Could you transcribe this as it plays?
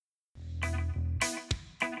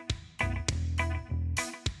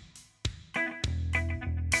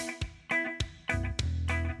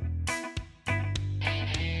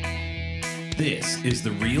This is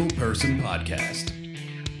the Real Person Podcast.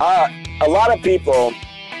 A lot of people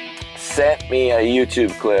sent me a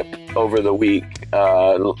YouTube clip over the week,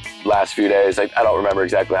 last few days. I don't remember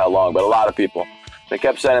exactly how long, but a lot of people. They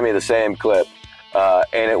kept sending me the same clip,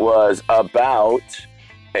 and it was about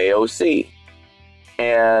AOC.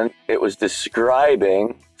 And it was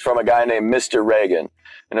describing, from a guy named Mr. Reagan,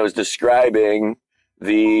 and it was describing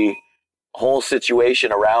the whole situation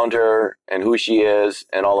around her and who she is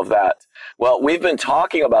and all of that. Well, we've been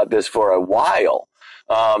talking about this for a while,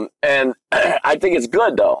 and I think it's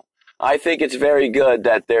good, though. I think it's very good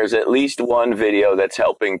that there's at least one video that's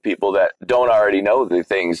helping people that don't already know the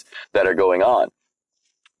things that are going on.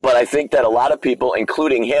 But I think that a lot of people,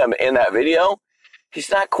 including him in that video, he's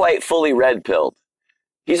not quite fully red-pilled.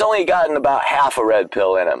 He's only gotten about half a red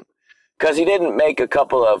pill in him because he didn't make a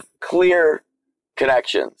couple of clear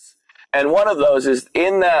connections. And one of those is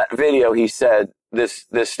in that video, he said this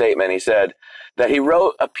statement. He said that he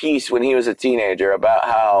wrote a piece when he was a teenager about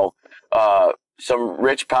how some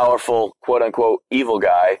rich, powerful, quote unquote, evil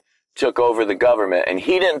guy took over the government. And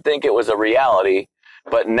he didn't think it was a reality,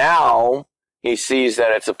 but now he sees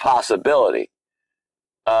that it's a possibility.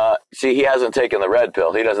 See, he hasn't taken the red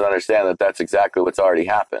pill. He doesn't understand that that's exactly what's already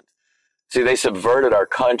happened. See, they subverted our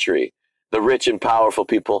country. The rich and powerful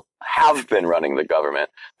people have been running the government.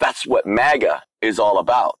 That's what MAGA is all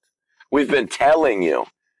about. We've been telling you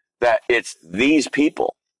that it's these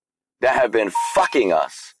people that have been fucking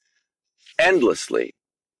us endlessly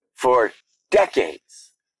for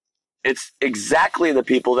decades. It's exactly the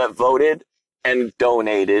people that voted and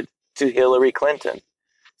donated to Hillary Clinton.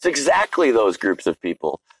 It's exactly those groups of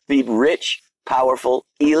people, the rich, powerful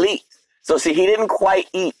elite. So see, he didn't quite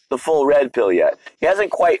eat the full red pill yet. He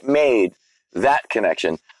hasn't quite made that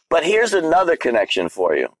connection. But here's another connection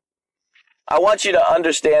for you. I want you to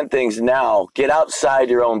understand things now. Get outside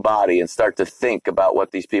your own body and start to think about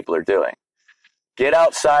what these people are doing. Get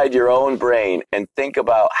outside your own brain and think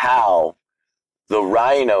about how the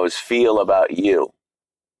rhinos feel about you.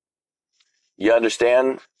 You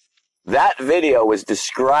understand? That video was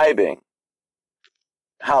describing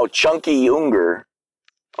how Chunky Unger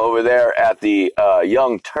over there at the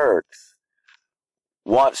Young Turks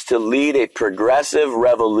wants to lead a progressive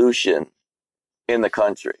revolution in the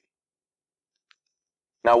country.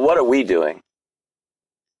 Now, what are we doing?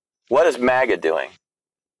 What is MAGA doing?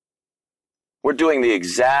 We're doing the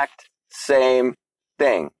exact same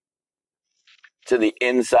thing to the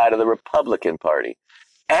inside of the Republican Party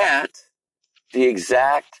at the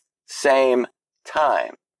exact same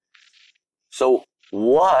time. So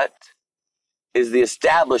what is the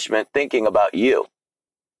establishment thinking about you?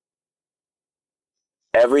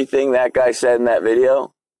 Everything that guy said in that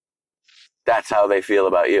video, that's how they feel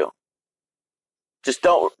about you. Just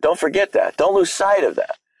don't forget that. Don't lose sight of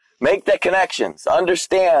that. Make the connections.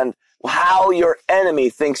 Understand how your enemy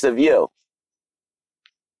thinks of you.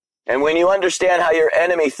 And when you understand how your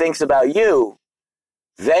enemy thinks about you,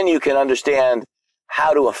 then you can understand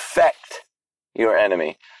how to affect your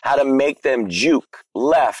enemy, how to make them juke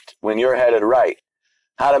left when you're headed right,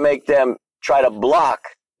 how to make them try to block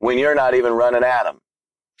when you're not even running at them.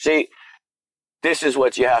 See, this is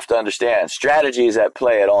what you have to understand. Strategy is at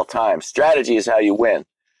play at all times. Strategy is how you win.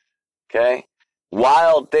 Okay?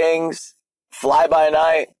 Wild things, fly by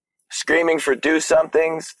night, screaming for do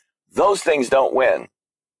somethings, those things don't win.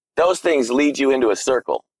 Those things lead you into a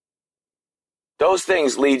circle. Those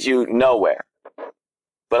things lead you nowhere.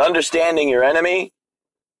 But understanding your enemy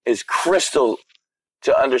is crystal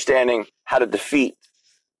to understanding how to defeat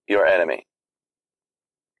your enemy.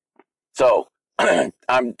 So,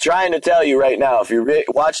 I'm trying to tell you right now, if you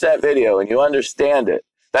watch that video and you understand it,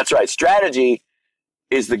 that's right. Strategy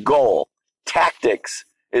is the goal. Tactics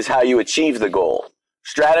is how you achieve the goal.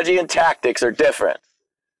 Strategy and tactics are different.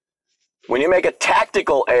 When you make a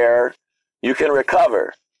tactical error, you can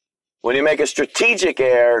recover. When you make a strategic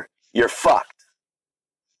error, you're fucked.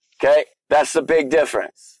 Okay? That's the big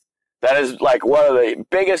difference. That is like one of the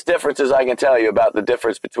biggest differences I can tell you about the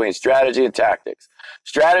difference between strategy and tactics.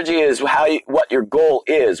 Strategy is what your goal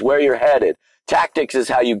is, where you're headed. Tactics is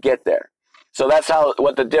how you get there. So that's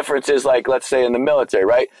what the difference is, like, let's say in the military,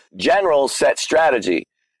 right? Generals set strategy.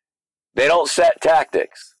 They don't set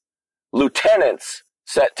tactics. Lieutenants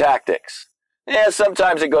set tactics. Yeah,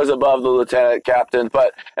 sometimes it goes above the lieutenant captain,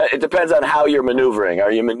 but it depends on how you're maneuvering.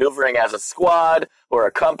 Are you maneuvering as a squad or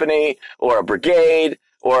a company or a brigade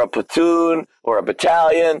or a platoon or a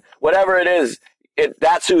battalion? Whatever it is,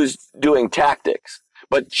 that's who's doing tactics.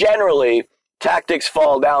 But generally, tactics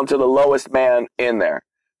fall down to the lowest man in there.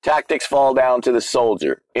 Tactics fall down to the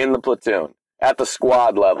soldier in the platoon at the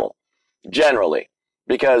squad level, generally,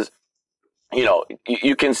 because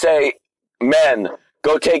you can say, men,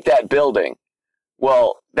 go take that building.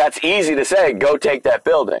 Well, that's easy to say, go take that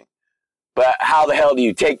building. But how the hell do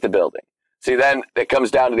you take the building? See, then it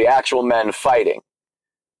comes down to the actual men fighting.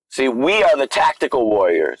 See, we are the tactical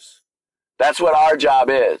warriors. That's what our job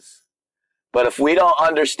is. But if we don't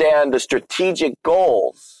understand the strategic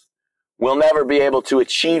goals, we'll never be able to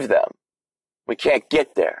achieve them. We can't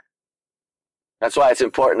get there. That's why it's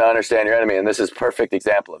important to understand your enemy, and this is a perfect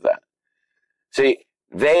example of that. See,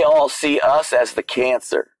 they all see us as the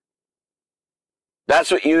cancer.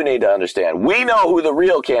 That's what you need to understand. We know who the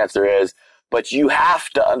real cancer is, but you have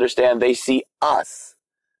to understand they see us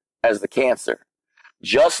as the cancer.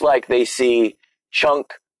 Just like they see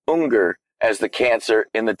Chunk Unger as the cancer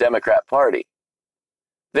in the Democrat Party.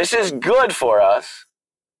 This is good for us,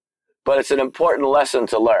 but it's an important lesson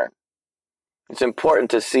to learn. It's important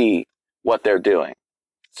to see what they're doing.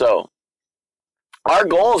 So, our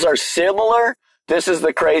goals are similar. This is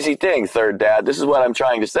the crazy thing, third dad. This is what I'm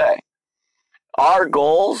trying to say. Our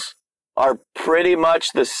goals are pretty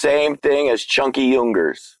much the same thing as Chunky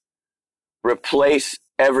Unger's. Replace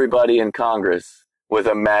everybody in Congress with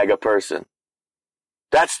a MAGA person.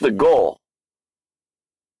 That's the goal.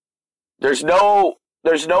 There's no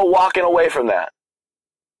walking away from that.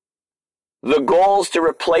 The goal is to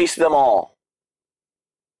replace them all.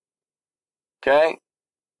 Okay?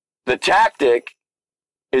 The tactic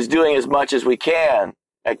is doing as much as we can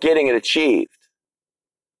at getting it achieved.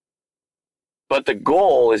 But the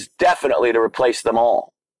goal is definitely to replace them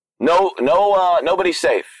all. Nobody's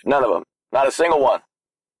safe. None of them. Not a single one.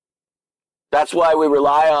 That's why we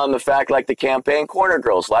rely on the fact like the campaign corner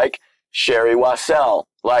girls, like Sherry Wassell,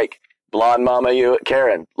 like Blonde Mama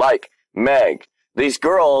Karen, like Meg. These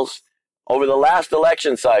girls, over the last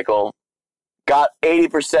election cycle, got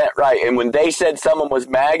 80% right. And when they said someone was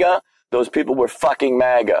MAGA, those people were fucking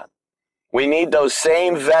MAGA. We need those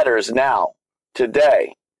same vetters now,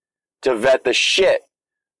 today, to vet the shit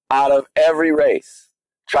out of every race.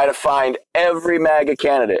 Try to find every MAGA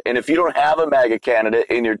candidate. And if you don't have a MAGA candidate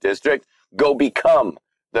in your district, go become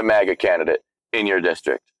the MAGA candidate in your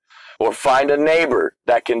district. Or find a neighbor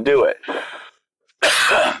that can do it.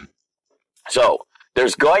 So,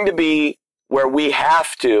 there's going to be where we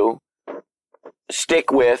have to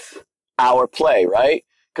stick with our play, right?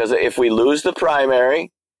 Because if we lose the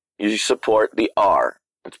primary, you support the R.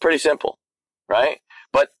 It's pretty simple, right?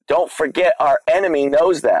 But don't forget, our enemy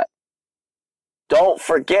knows that. Don't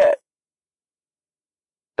forget.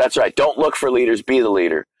 That's right. Don't look for leaders, be the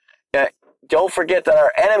leader. Don't forget that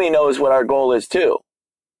our enemy knows what our goal is too.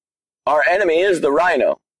 Our enemy is the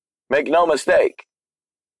rhino. Make no mistake.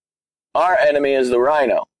 Our enemy is the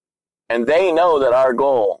rhino. And they know that our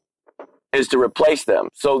goal is to replace them.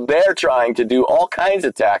 So they're trying to do all kinds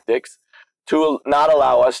of tactics to not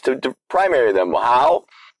allow us to primary them. How?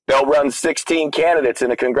 They'll run 16 candidates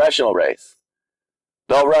in a congressional race.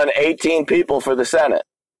 They'll run 18 people for the Senate.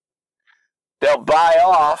 They'll buy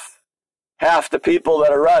off half the people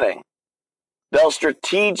that are running. They'll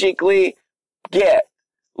strategically get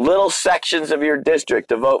little sections of your district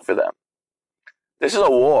to vote for them. This is a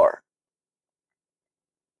war.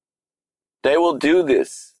 They will do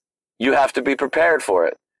this. You have to be prepared for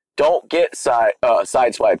it. Don't get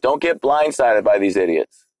sideswiped. Don't get blindsided by these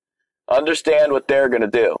idiots. Understand what they're going to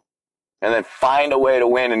do. And then find a way to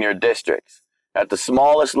win in your districts at the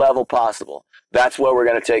smallest level possible. That's where we're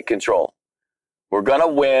going to take control. We're going to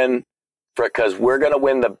win because we're going to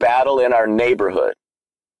win the battle in our neighborhood.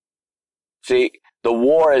 See, the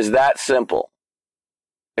war is that simple.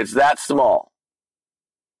 It's that small.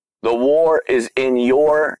 The war is in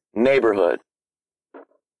your neighborhood.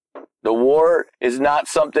 The war is not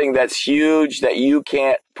something that's huge that you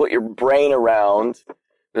can't put your brain around.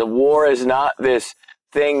 The war is not this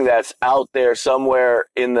thing that's out there somewhere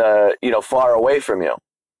in the, far away from you.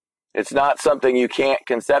 It's not something you can't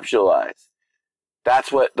conceptualize.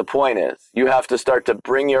 That's what the point is. You have to start to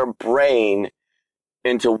bring your brain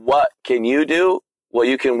into what can you do? Well,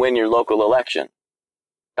 you can win your local election.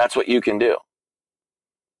 That's what you can do.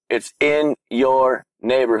 It's in your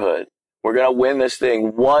neighborhood. We're going to win this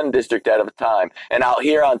thing one district at a time. And out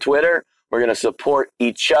here on Twitter, we're going to support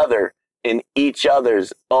each other in each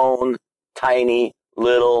other's own tiny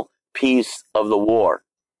little piece of the war.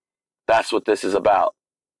 That's what this is about.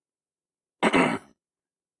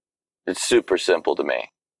 It's super simple to me.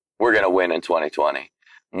 We're going to win in 2020.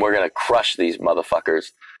 And we're going to crush these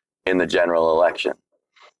motherfuckers in the general election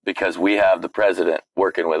because we have the president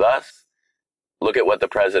working with us. Look at what the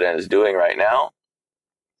president is doing right now.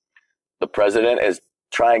 The president is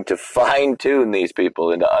trying to fine-tune these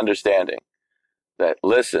people into understanding that,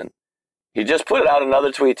 listen, He just put out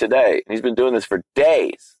another tweet today. He's been doing this for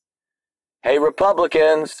days. Hey,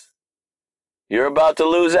 Republicans, you're about to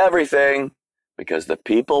lose everything because the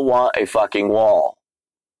people want a fucking wall.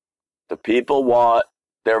 The people want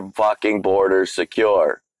their fucking borders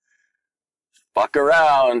secure. Fuck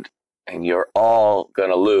around and you're all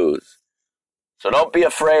gonna lose. So don't be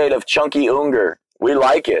afraid of Chunky Unger. We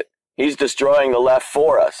like it. He's destroying the left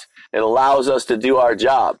for us. It allows us to do our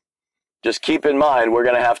job. Just keep in mind we're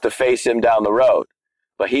gonna have to face him down the road.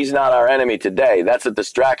 But he's not our enemy today. That's a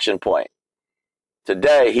distraction point.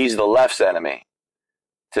 Today, he's the left's enemy.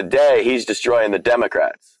 Today, he's destroying the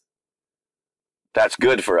Democrats. That's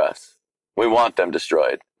good for us. We want them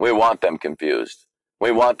destroyed. We want them confused.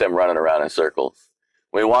 We want them running around in circles.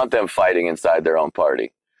 We want them fighting inside their own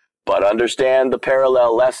party. But understand the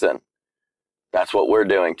parallel lesson. That's what we're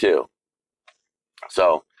doing too.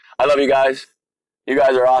 So, I love you guys. You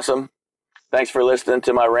guys are awesome. Thanks for listening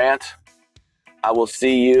to my rant. I will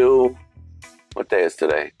see you. What day is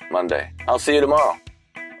today? Monday. I'll see you tomorrow.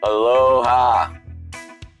 Aloha.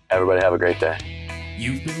 Everybody have a great day.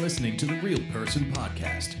 You've been listening to the Real Person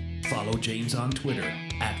Podcast. Follow James on Twitter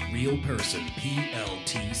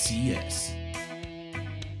 @RealPersonPLTCS.